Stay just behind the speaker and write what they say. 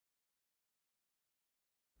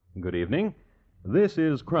Good evening. This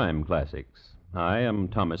is Crime Classics. I am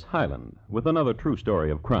Thomas Hyland with another true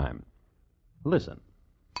story of crime. Listen.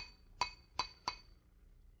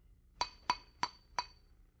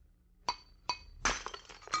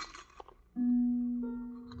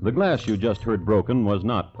 The glass you just heard broken was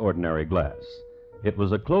not ordinary glass. It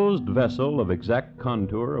was a closed vessel of exact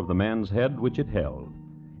contour of the man's head which it held.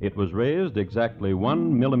 It was raised exactly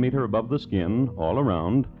 1 millimeter above the skin all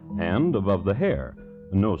around and above the hair.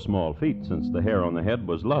 No small feat, since the hair on the head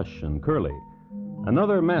was lush and curly.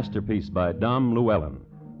 Another masterpiece by Dom Llewellyn,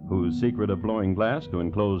 whose secret of blowing glass to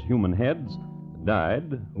enclose human heads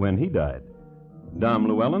died when he died. Dom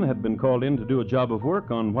Llewellyn had been called in to do a job of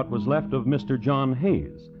work on what was left of Mr. John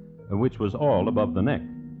Hayes, which was all above the neck.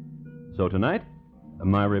 So tonight,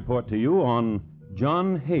 my report to you on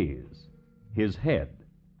John Hayes, his head,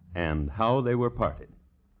 and how they were parted.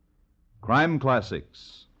 Crime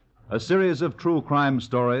Classics, a series of true crime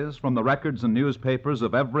stories from the records and newspapers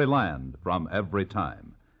of every land, from every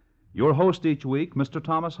time. Your host each week, Mr.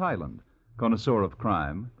 Thomas Hyland, connoisseur of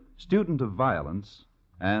crime, student of violence,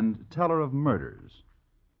 and teller of murders.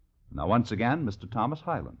 Now, once again, Mr. Thomas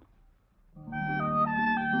Hyland.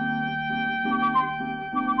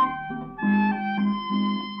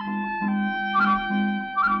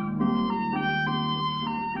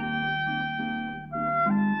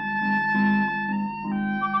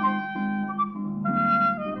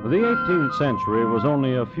 The 18th century was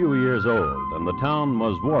only a few years old, and the town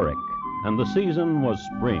was Warwick, and the season was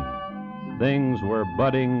spring. Things were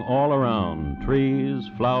budding all around, trees,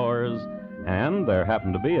 flowers, and there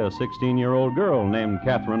happened to be a 16-year-old girl named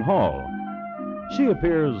Catherine Hall. She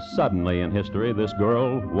appears suddenly in history, this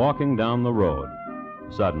girl, walking down the road.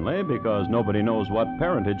 Suddenly, because nobody knows what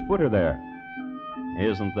parentage put her there.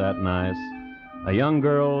 Isn't that nice? A young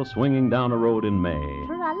girl swinging down a road in May.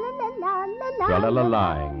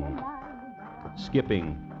 Tra-la-la-lying.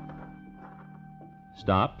 Skipping.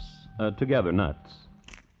 Stops to gather nuts.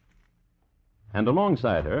 And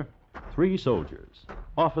alongside her, 3 soldiers,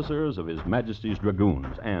 officers of His Majesty's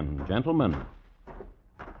Dragoons, and gentlemen.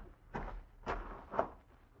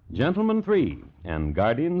 Gentlemen 3, and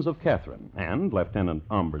guardians of Catherine, and Lieutenant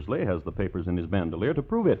Ombersley has the papers in his bandolier to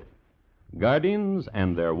prove it. Guardians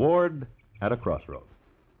and their ward at a crossroad.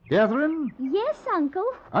 Catherine? Yes, Uncle.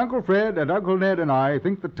 Uncle Fred and Uncle Ned and I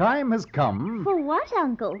think the time has come. For what,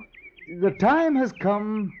 Uncle? The time has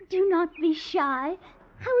come. Do not be shy.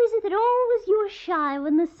 How is it that always you are shy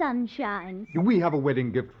when the sun shines? We have a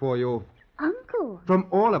wedding gift for you. Uncle. From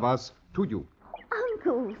all of us to you.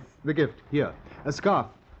 Uncles. The gift, here, a scarf.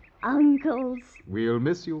 Uncles. We'll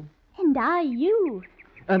miss you. And I you.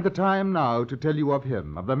 And the time now to tell you of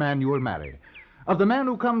him, of the man you will marry. Of the man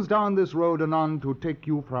who comes down this road anon to take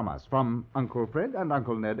you from us, from Uncle Fred and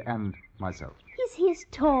Uncle Ned and myself. Is he as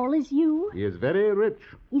tall as you? He is very rich.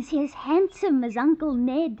 Is he as handsome as Uncle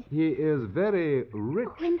Ned? He is very rich.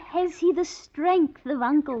 And has he the strength of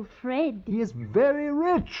Uncle Fred? He is very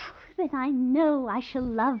rich. Then I know I shall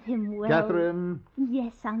love him well. Catherine.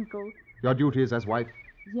 Yes, Uncle. Your duties as wife.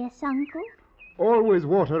 Yes, Uncle. Always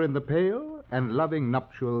water in the pail, and loving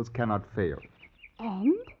nuptials cannot fail.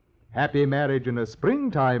 And? Happy marriage in a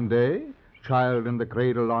springtime day, child in the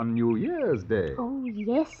cradle on New Year's Day. Oh,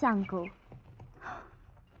 yes, Uncle.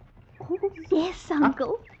 Oh, yes,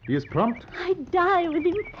 Uncle. He is prompt. I die with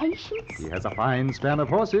impatience. He has a fine span of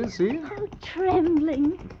horses, see? Oh,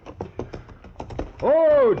 trembling.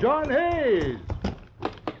 Oh, John Hayes!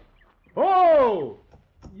 Oh!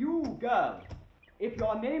 You, girl, if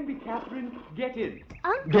your name be Catherine, get in.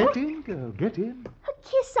 Uncle. Get in, girl, get in. A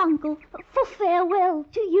kiss, Uncle, for farewell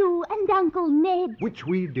to you and Uncle Ned. Which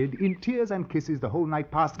we did in tears and kisses the whole night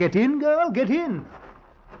past. Get in, girl, get in.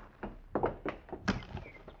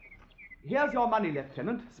 Here's your money,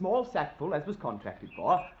 Lieutenant. Small sackful, as was contracted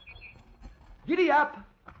for. Giddy up!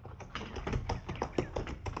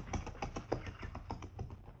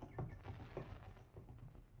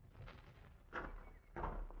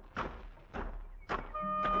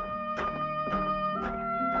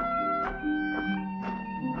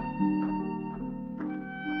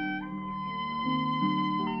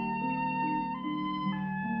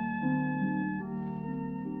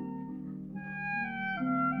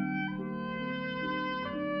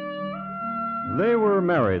 They were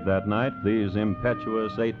married that night, these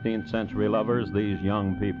impetuous 18th century lovers, these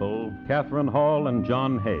young people, Catherine Hall and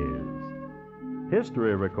John Hayes.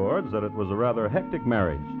 History records that it was a rather hectic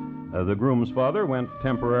marriage. The groom's father went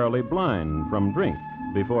temporarily blind from drink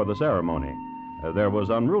before the ceremony. There was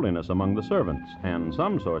unruliness among the servants, and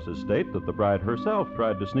some sources state that the bride herself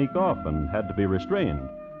tried to sneak off and had to be restrained.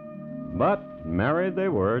 But married they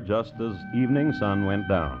were just as evening sun went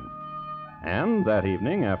down. And that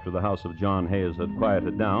evening, after the house of John Hayes had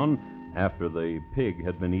quieted down, after the pig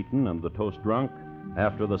had been eaten and the toast drunk,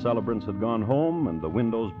 after the celebrants had gone home and the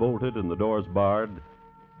windows bolted and the doors barred,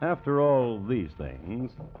 after all these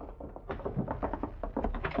things...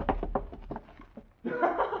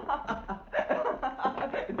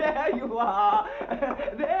 There you are.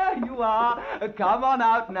 There you are. Come on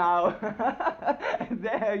out now.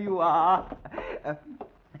 There you are.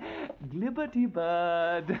 Glibberty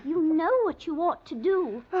Bird. You know what you ought to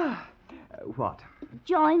do. What?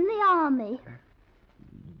 Join the army.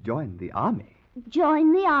 Join the army?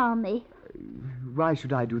 Join the army. Why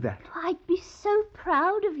should I do that? I'd be so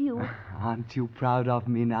proud of you. Aren't you proud of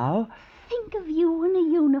me now? Think of you in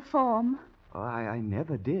a uniform. Oh, I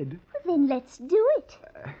never did. Well, then let's do it.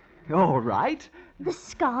 All right. The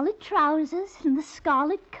scarlet trousers and the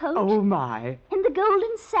scarlet coat. Oh, my. And the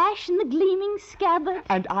golden sash and the gleaming scabbard.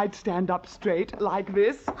 And I'd stand up straight like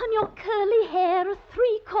this. On your curly hair, a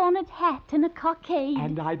three-cornered hat and a cockade.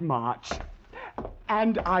 And I'd march.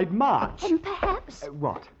 And I'd march. And perhaps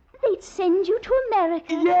What? they'd send you to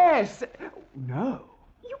America. Yes. No.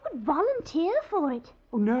 You would volunteer for it.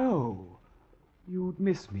 Oh, no. You'd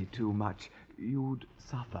miss me too much. You'd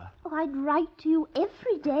suffer. Oh, I'd write to you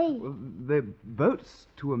every day. Well, the boats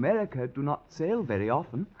to America do not sail very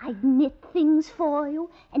often. I'd knit things for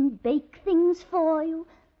you and bake things for you.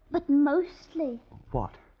 But mostly,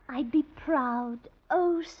 What? I'd be proud,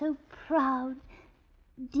 oh, so proud.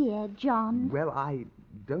 Dear John, Well, I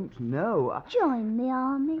don't know. join the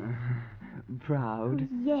army. Proud.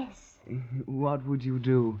 Yes, What would you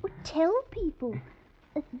do? well, tell people.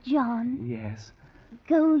 John, Yes.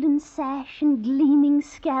 golden sash and gleaming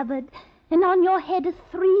scabbard, and on your head a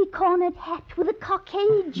three-cornered hat with a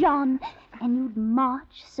cockade, John. And you'd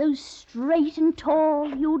march so straight and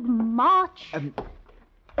tall, you'd march.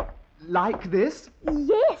 Like this?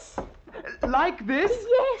 Yes, Like this?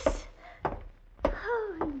 yes.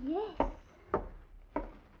 Oh, yes.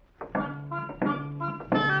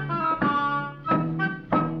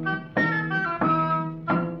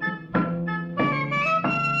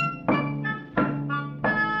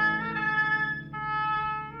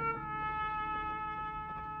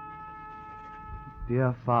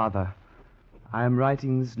 Dear Father, I am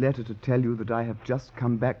writing this letter to tell you that I have just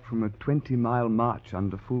come back from a 20-mile march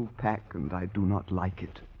under full pack, and I do not like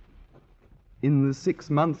it. In the 6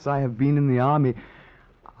 months I have been in the army,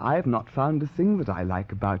 I have not found a thing that I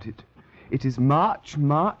like about it. It is march,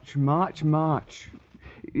 march, march, march.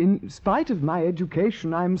 In spite of my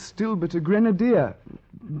education, I am still but a grenadier.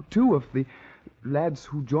 2 of the lads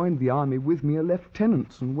who joined the army with me are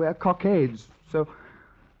lieutenants and wear cockades, so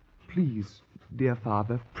please, dear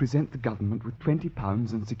Father, present the government with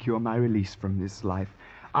 £20 and secure my release from this life.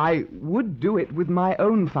 I would do it with my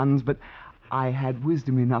own funds, but I had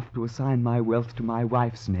wisdom enough to assign my wealth to my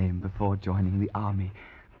wife's name before joining the army.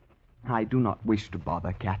 I do not wish to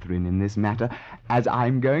bother Catherine in this matter, as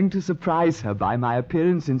I'm going to surprise her by my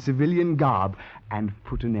appearance in civilian garb and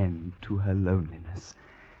put an end to her loneliness.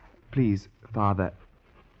 Please, Father,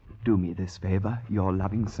 do me this favor, your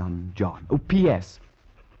loving son, John. Oh, P.S.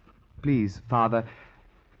 Please, Father,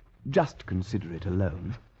 just consider it a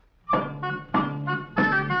loan.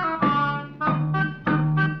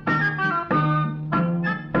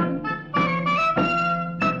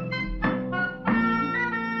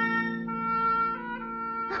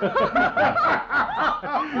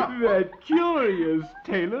 That curious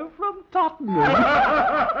tailor from Tottenham.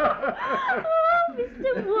 Oh,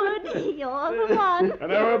 Mr. Wood, you're the one.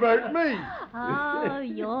 And how about me? Oh,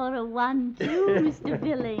 you're a one too, Mr.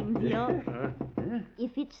 Billings. You're...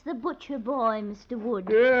 If it's the butcher boy, Mr. Wood.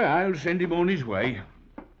 Yeah, I'll send him on his way.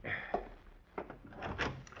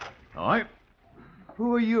 Aye.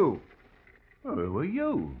 Who are you? Who are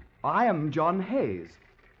you? I am John Hayes.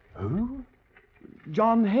 Who?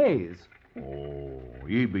 John Hayes. Oh,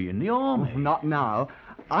 he be in the army. Not now.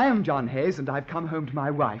 I am John Hayes, and I've come home to my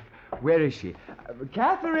wife. Where is she?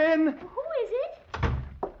 Catherine! Who is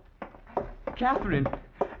it? Catherine!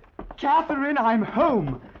 Catherine, I'm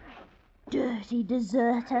home! Dirty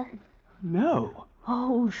deserter. No.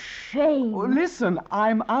 Oh, shame. Oh, listen,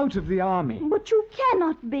 I'm out of the army. But you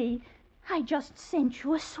cannot be. I just sent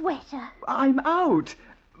you a sweater. I'm out.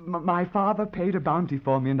 My father paid a bounty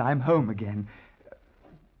for me, and I'm home again.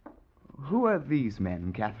 Who are these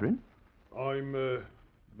men, Catherine? I'm,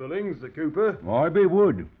 Billings, the cooper. I be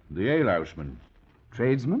Wood, the alehouseman.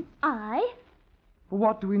 Tradesmen? I?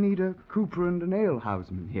 What do we need a cooper and an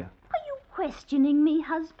alehouseman here? Are you questioning me,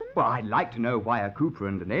 husband? Well, I'd like to know why a cooper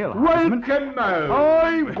and an alehouseman... Welcome home.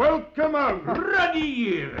 I welcome home. Ruddy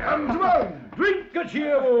hero. Come to home. Drink a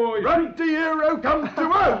cheer, boys. Ruddy hero, come to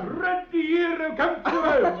home. Ruddy hero, come to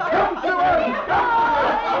home. Come to home.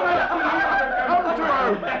 Come to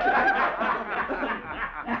home.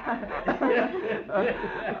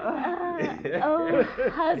 Oh,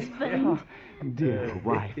 husband, Dear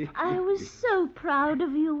wife. I was so proud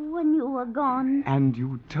of you when you were gone. And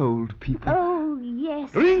you told people... Oh,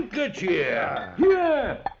 yes. Drink a cheer.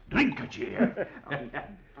 Here. Drink a cheer.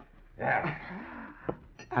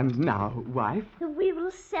 And now, wife? We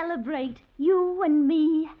will celebrate, you and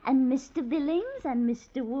me and Mr. Billings and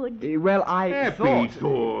Mr. Wood. Well, I thought...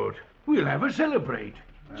 thought. We'll have a celebrate.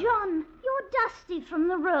 John, you're dusty from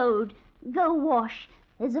the road. Go wash.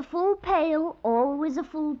 There's a full pail, always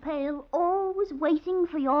waiting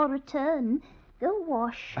for your return. Go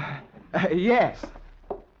wash. Yes.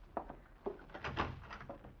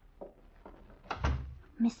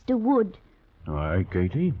 Mr. Wood, Aye,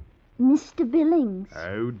 Katie. Mr. Billings.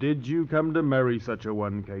 How did you come to marry such a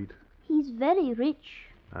one, Kate? He's very rich.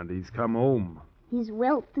 And he's come home. His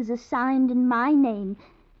wealth is assigned in my name.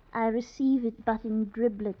 I receive it but in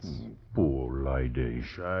driblets. Poor lady.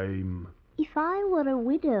 Shame. If I were a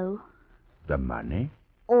widow, The money?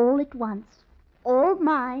 all at once, all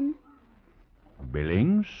mine,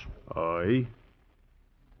 Billings? Aye.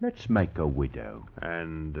 Let's make a widow.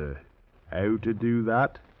 And how to do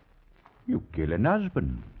that? You kill an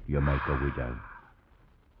husband, you make a widow.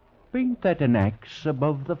 Ain't that an axe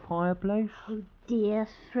above the fireplace? dear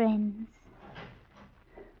friends,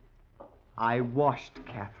 I washed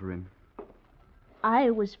Catherine. I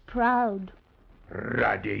was proud.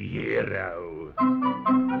 Ruddy hero.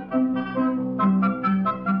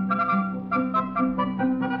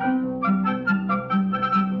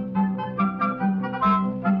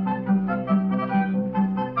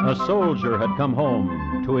 A soldier had come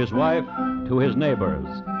home, to his wife, to his neighbors.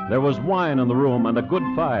 There was wine in the room and a good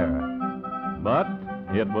fire. But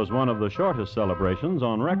it was one of the shortest celebrations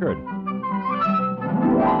on record.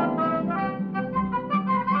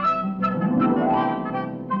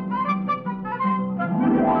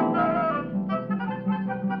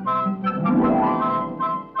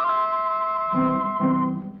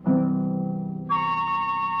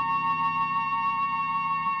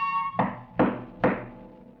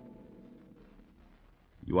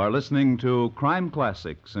 You are listening to Crime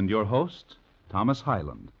Classics and your host, Thomas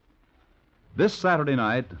Hyland. This Saturday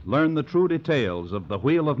night, learn the true details of the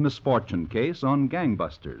Wheel of Misfortune case on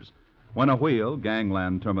Gangbusters. When a wheel,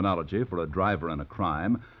 gangland terminology for a driver in a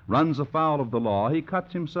crime, runs afoul of the law, he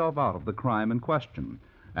cuts himself out of the crime in question.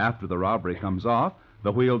 After the robbery comes off,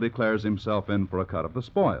 the wheel declares himself in for a cut of the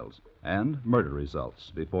spoils, and murder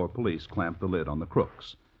results before police clamp the lid on the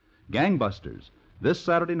crooks. Gangbusters, this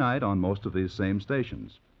Saturday night on most of these same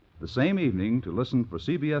stations. The same evening to listen for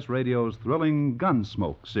CBS Radio's thrilling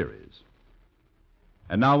Gunsmoke series.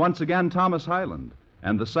 And now once again Thomas Hyland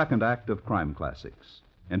and the second act of Crime Classics,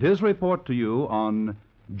 and his report to you on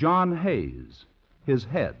John Hayes, his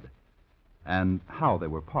head, and how they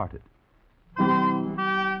were parted.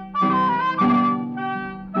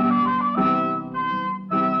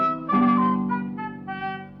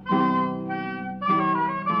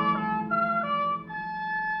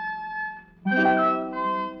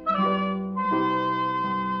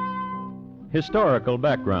 Historical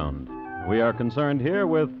background. We are concerned here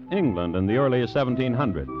with England in the early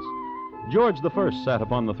 1700s. George I sat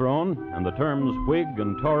upon the throne, and the terms Whig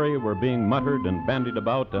and Tory were being muttered and bandied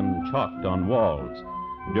about and chalked on walls.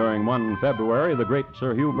 During one February, the great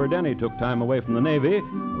Sir Hugh Burdenny took time away from the Navy,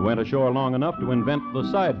 went ashore long enough to invent the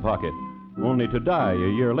side pocket, only to die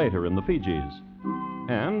a year later in the Fijis.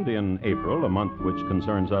 And in April, a month which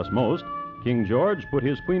concerns us most, King George put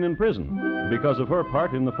his queen in prison because of her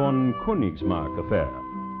part in the von Königsmarck affair.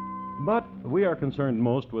 But we are concerned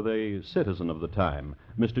most with a citizen of the time,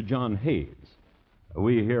 Mr. John Hayes.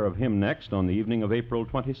 We hear of him next on the evening of April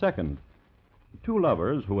 22nd. Two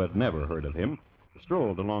lovers who had never heard of him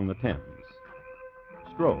strolled along the Thames.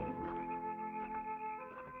 Strolled.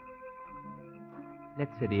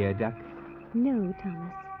 Let's sit here, Duck. No,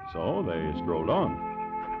 Thomas. So they strolled on.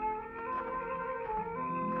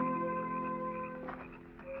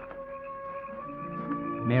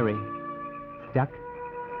 Mary. Duck.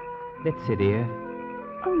 Let's sit here.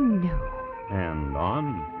 Oh, no. And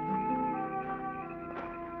on.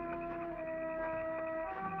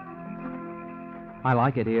 I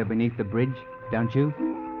like it here beneath the bridge, don't you?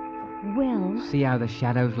 Well, See how the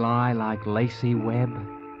shadows lie like lacy web?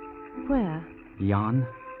 where? Yon.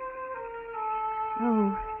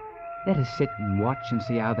 Oh, Let us sit and watch and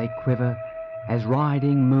see how they quiver as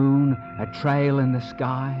riding moon a trail in the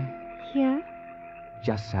sky. Here?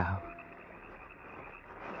 Just so.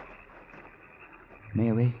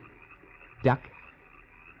 Mary, duck,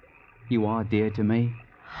 you are dear to me.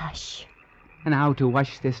 Hush. And how to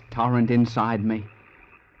hush this torrent inside me.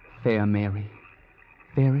 Fair Mary,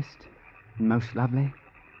 fairest and most lovely.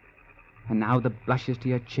 And now the blushes to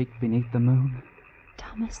your cheek beneath the moon.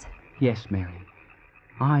 Thomas. Yes, Mary,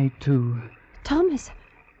 I too. Thomas.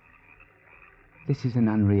 This is an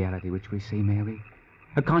unreality which we see, Mary.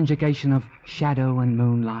 A conjugation of shadow and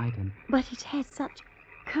moonlight and But it has such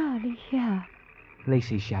curly hair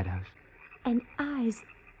lacy shadows. and eyes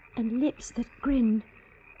and lips that grin.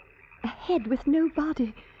 A head with no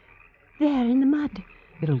body. There in the mud.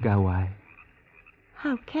 It'll go away.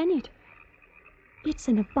 How can it? It's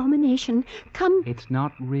an abomination. Come. It's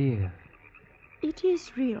not real. It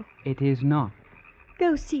is real. It is not.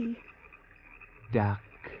 Go see. Duck.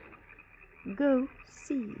 Go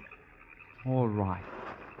see. All right.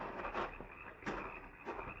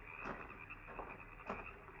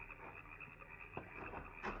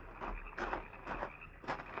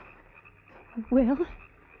 Well,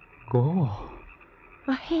 Go.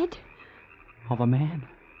 a head Of a man.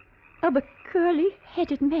 of a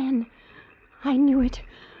curly-headed man. I knew it.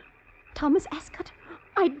 Thomas Ascot,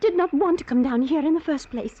 I did not want to come down here in the first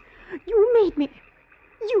place. You made me.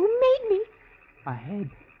 You made me. A head.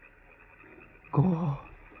 Go.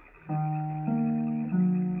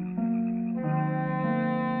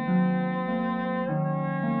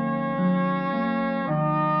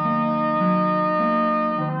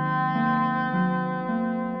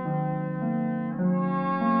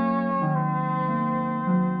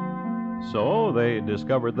 So they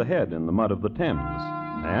discovered the head in the mud of the Thames.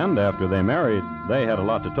 And after they married, they had a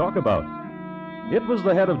lot to talk about. It was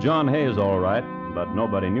the head of John Hayes, all right, but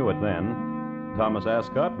nobody knew it then. Thomas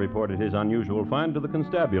Ascot reported his unusual find to the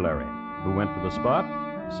constabulary, who went to the spot,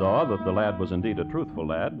 saw that the lad was indeed a truthful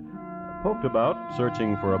lad, poked about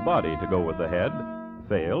searching for a body to go with the head,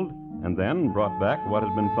 failed, and then brought back what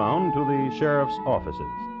had been found to the sheriff's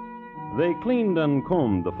offices. They cleaned and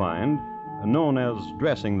combed the find, known as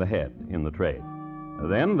dressing the head in the trade.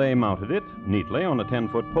 Then they mounted it neatly on a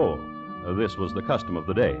 10-foot pole. This was the custom of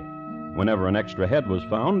the day. Whenever an extra head was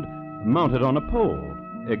found, mount it on a pole,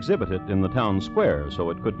 exhibit it in the town square so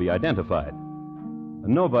it could be identified.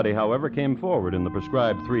 Nobody, however, came forward in the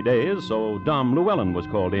prescribed 3 days, so Dom Llewellyn was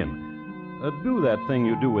called in. Do that thing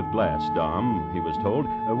you do with glass, Dom, he was told,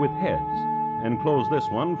 with heads, and close this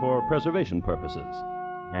one for preservation purposes.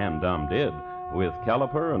 And Dom did, with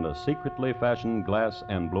caliper and a secretly fashioned glass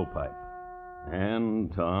and blowpipe.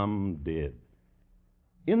 And Tom did.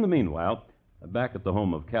 In the meanwhile, back at the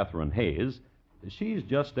home of Catherine Hayes, she's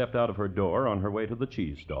just stepped out of her door on her way to the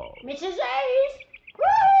cheese stall. Mrs. Hayes!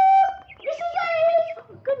 Woo! Mrs.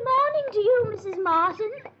 Hayes! Good morning to you, Mrs.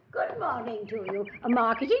 Martin. Good morning to you.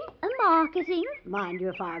 Marketing? Marketing. Mind you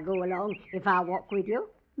if I go along, if I walk with you?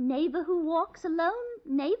 Neighbor who walks alone,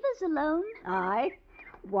 neighbor's alone. Aye.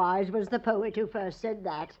 Wise was the poet who first said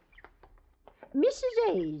that. Mrs.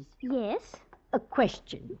 Hayes, Yes, a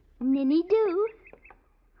question. ninny do.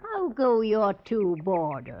 How go your two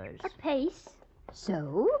boarders? A pace.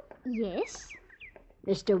 So? Yes.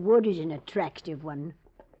 Mr. Wood is an attractive one.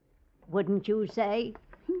 Wouldn't you say?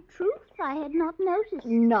 In truth, I had not noticed.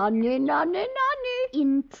 Nonny.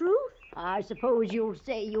 In truth. I suppose you'll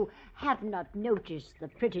say you have not noticed the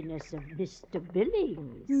prettiness of Mr.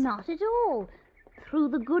 Billings. Not at all. Through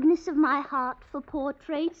the goodness of my heart for poor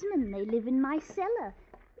tradesmen, they live in my cellar.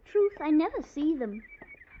 Truth, I never see them.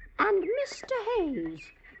 And Mr. Hayes,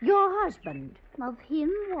 your husband. Of him,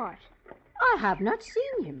 what? I have not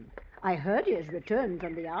seen him. I heard he has returned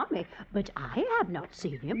from the army, but I have not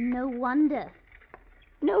seen him. No wonder.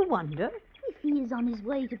 No wonder. If he is on his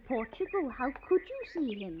way to Portugal, how could you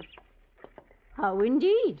see him? How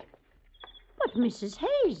indeed? But Mrs.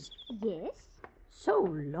 Hayes, Yes. so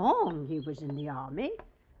long he was in the army,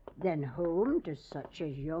 then home to such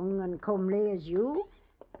as young and comely as you,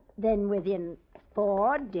 then within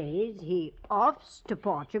 4 days he offs to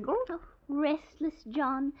Portugal. Oh, restless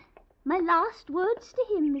John. My last words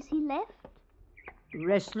to him as he left.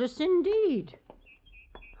 Restless indeed.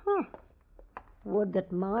 Huh. Would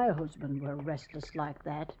that my husband were restless like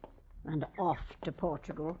that, and off to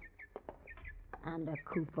Portugal. And a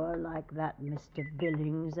cooper like that Mr.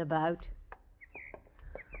 Billings about.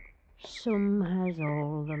 Some has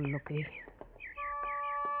all the looky.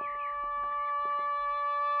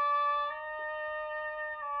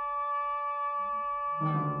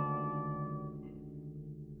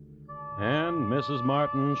 And Mrs.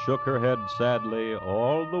 Martin shook her head sadly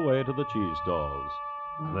all the way to the cheese stalls.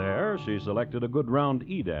 There, she selected a good round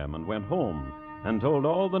Edam and went home and told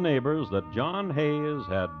all the neighbors that John Hayes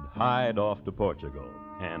had hied off to Portugal.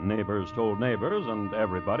 And neighbors told neighbors, and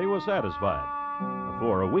everybody was satisfied.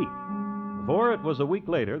 For a week. For it was a week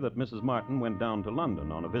later that Mrs. Martin went down to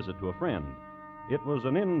London on a visit to a friend. It was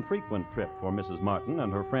an infrequent trip for Mrs. Martin,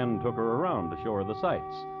 and her friend took her around to show her the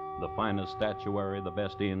sights, the finest statuary, the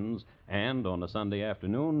best inns, and on a Sunday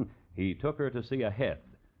afternoon, he took her to see a head,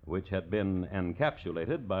 which had been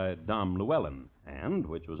encapsulated by Dame Llewellyn, and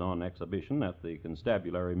which was on exhibition at the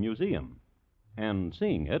Constabulary Museum. And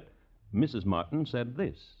seeing it, Mrs. Martin said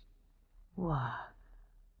this. Why,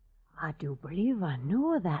 I do believe I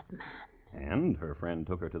know that man. And her friend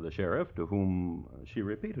took her to the sheriff, to whom she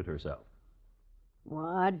repeated herself.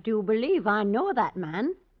 Why, I do believe I know that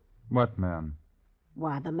man. What man?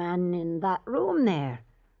 Why, the man in that room there.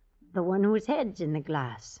 The one whose head's in the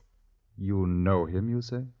glass. You know him, you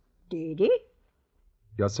say? Did he?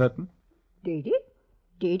 You're certain? Did he?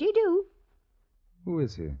 Did he do? Who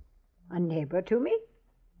is he? A neighbor to me.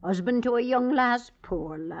 Husband to a young lass.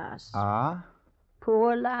 Poor lass. Ah?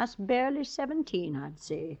 Poor lass, barely 17, I'd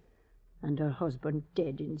say. And her husband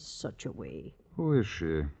dead in such a way. Who is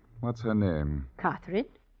she? What's her name? Catherine.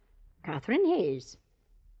 Catherine Hayes.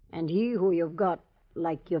 And he who you've got,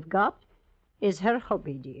 like you've got, is her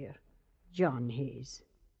hubby, dear. John Hayes.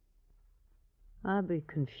 I be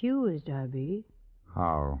confused, I be.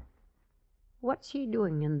 How? What's he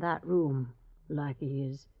doing in that room, like he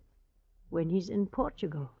is, when he's in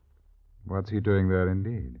Portugal? What's he doing there,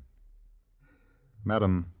 indeed?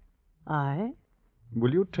 Madam. Aye?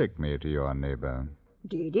 Will you take me to your neighbor?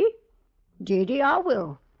 Did he, I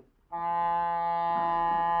will.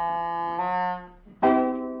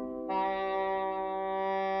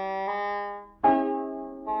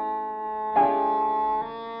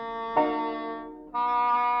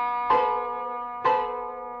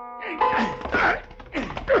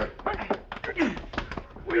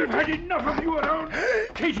 We've had enough of you around,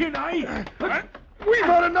 Katie and I. We've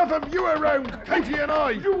had enough of you around, Katie and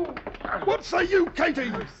I. What say you,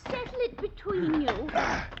 Katie? Settle it between you.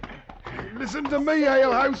 Listen to me,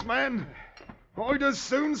 alehouse man. I'd as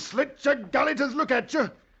soon slit your gullet as look at you.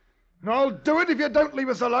 And I'll do it if you don't leave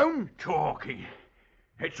us alone. Talking.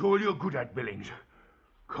 It's all you're good at, Billings.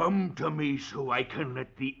 Come to me so I can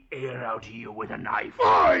let the air out of you with a knife.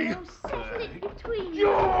 Aye! Oh, settle it between you.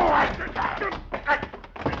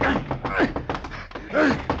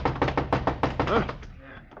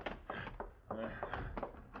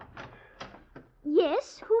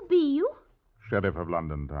 Yes, who be you? Sheriff of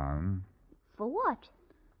London Town. For what?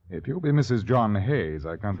 If you be Mrs. John Hayes,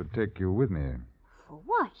 I come to take you with me. For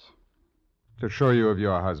what? To show you of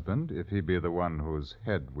your husband, if he be the one whose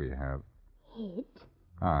head we have. Head?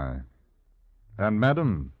 Aye. And,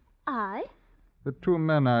 madam, I? the two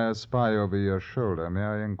men I espy over your shoulder, may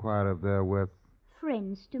I inquire of their worth?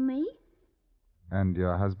 Friends to me? And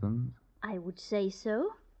your husband? I would say so.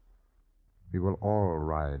 We will all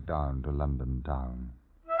ride down to London Town.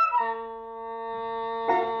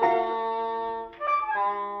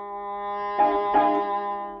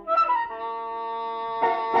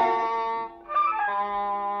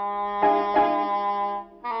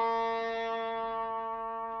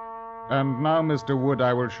 And now, Mr. Wood,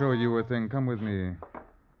 I will show you a thing. Come with me.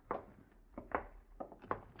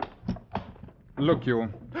 Look, you.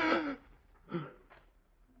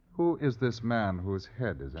 Who is this man whose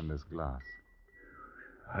head is in this glass?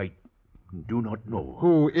 I do not know.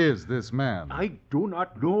 Who is this man? I do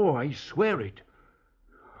not know, I swear it.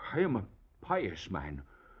 I am a pious man.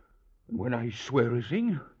 And when I swear a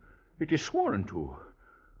thing, it is sworn to.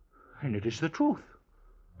 And it is the truth.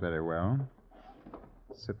 Very well.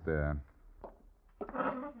 Sit there.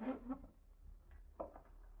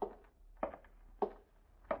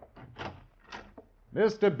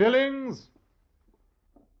 Mr. Billings?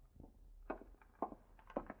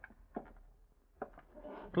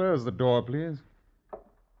 Close the door, please.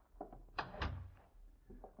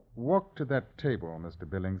 Walk to that table, Mr.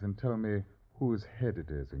 Billings, and tell me whose head it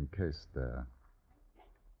is encased there.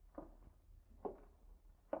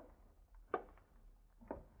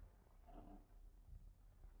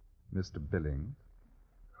 Mr. Billings?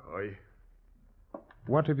 Aye.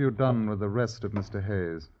 What have you done with the rest of Mr.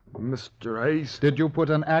 Hayes? Mr. Hayes? Did you put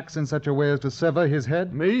an axe in such a way as to sever his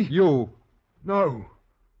head? Me? You. No.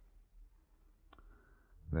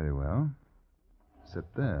 Very well. Sit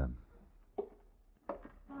there.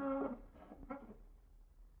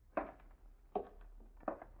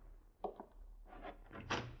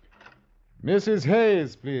 Mrs.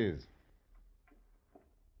 Hayes, please.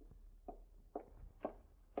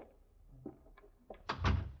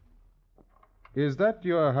 Is that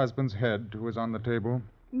your husband's head who is on the table?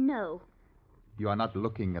 No, You are not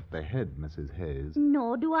looking at the head, Mrs. Hayes.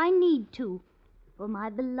 nor do I need to. For my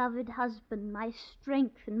beloved husband, my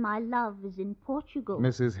strength and my love is in Portugal.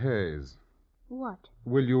 Mrs. Hayes, What?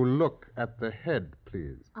 will you look at the head,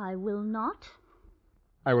 please? I will not.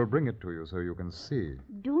 I will bring it to you so you can see.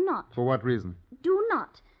 Do not. For what reason? Do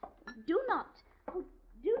not. Do not. Oh,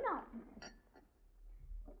 do not.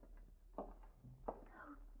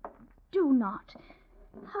 Do not.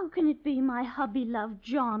 How can it be my hubby love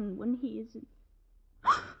John when he isn't?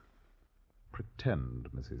 Pretend,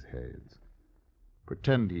 Mrs. Hayes.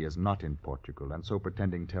 Pretend he is not in Portugal, and so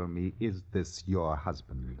pretending tell me, is this your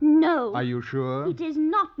husband? No. Are you sure? It is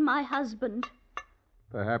not my husband.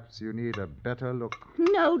 Perhaps you need a better look.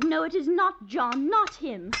 No, it is not John, not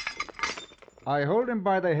him. I hold him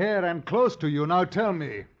by the hair and close to you. Now tell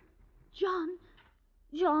me.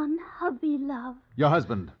 John, hubby love. Your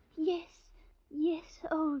husband. Yes,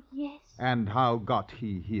 oh yes. And how got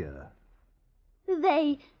he here?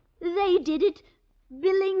 They did it.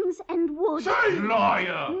 Billings and Wood. Say,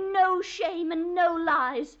 liar! No shame and no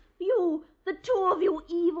lies. You, the two of you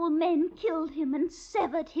evil men, killed him and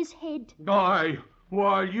severed his head. Aye,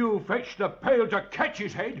 while you fetched a pail to catch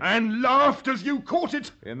his head. And laughed as you caught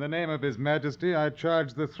it. In the name of His Majesty, I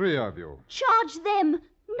charge the three of you. Charge them,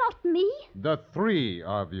 not me. The three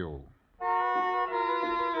of you.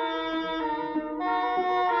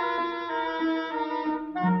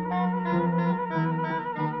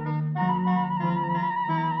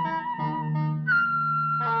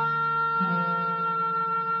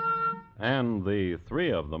 And the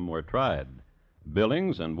three of them were tried.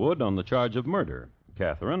 Billings and Wood on the charge of murder.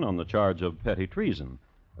 Catherine on the charge of petty treason,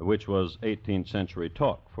 which was 18th century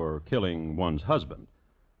talk for killing one's husband.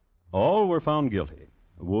 All were found guilty.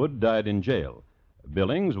 Wood died in jail.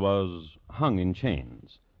 Billings was hung in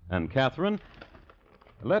chains. And Catherine...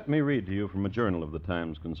 Let me read to you from a journal of the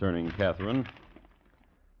times concerning Catherine.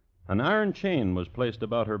 An iron chain was placed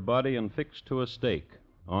about her body and fixed to a stake.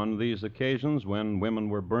 On these occasions, when women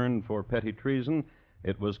were burned for petty treason,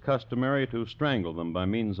 it was customary to strangle them by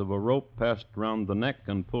means of a rope passed round the neck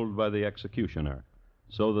and pulled by the executioner,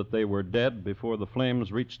 so that they were dead before the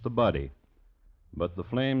flames reached the body. But the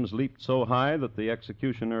flames leaped so high that the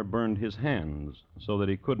executioner burned his hands, so that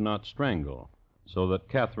he could not strangle, so that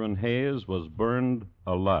Catherine Hayes was burned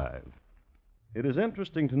alive. It is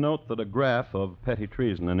interesting to note that a graph of petty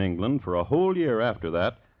treason in England for a whole year after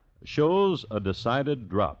that shows a decided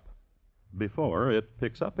drop before it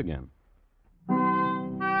picks up again.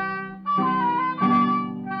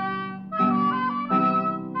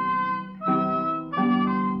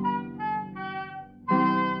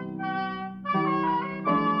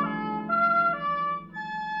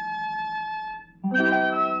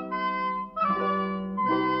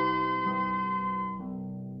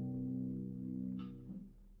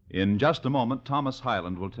 In just a moment, Thomas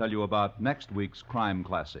Hyland will tell you about next week's crime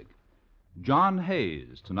classic. John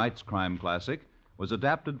Hayes, tonight's crime classic, was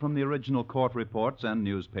adapted from the original court reports and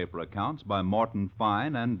newspaper accounts by Morton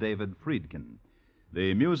Fine and David Friedkin.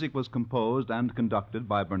 The music was composed and conducted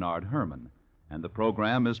by Bernard Herrmann, and the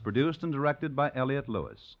program is produced and directed by Elliott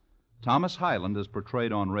Lewis. Thomas Hyland is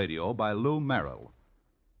portrayed on radio by Lou Merrill.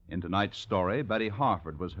 In tonight's story, Betty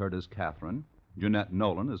Harford was heard as Catherine, Jeanette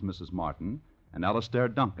Nolan as Mrs. Martin, and Alastair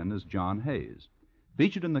Duncan as John Hayes.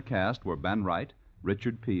 Featured in the cast were Ben Wright,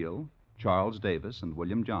 Richard Peel, Charles Davis, and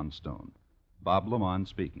William Johnstone. Bob Lamont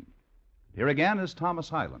speaking. Here again is Thomas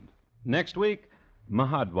Hyland. Next week,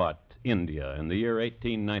 Mahadwat, India, in the year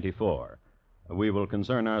 1894. We will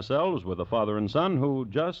concern ourselves with a father and son who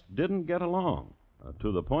just didn't get along,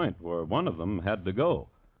 to the point where one of them had to go.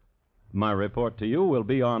 My report to you will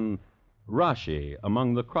be on Rashi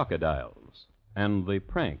among the crocodiles and the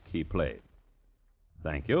prank he played.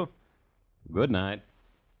 Thank you. Good night.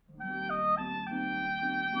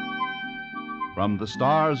 From the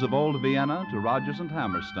stars of old Vienna to Rodgers and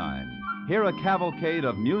Hammerstein, hear a cavalcade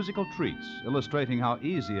of musical treats illustrating how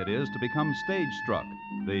easy it is to become stage-struck,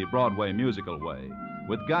 the Broadway musical way,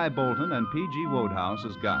 with Guy Bolton and P.G. Wodehouse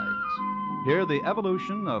as guides. Hear the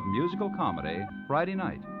evolution of musical comedy Friday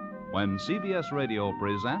night, when CBS Radio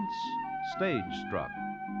presents Stage Struck.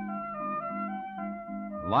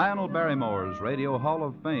 Lionel Barrymore's Radio Hall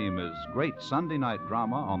of Fame is great Sunday night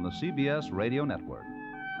drama on the CBS Radio Network.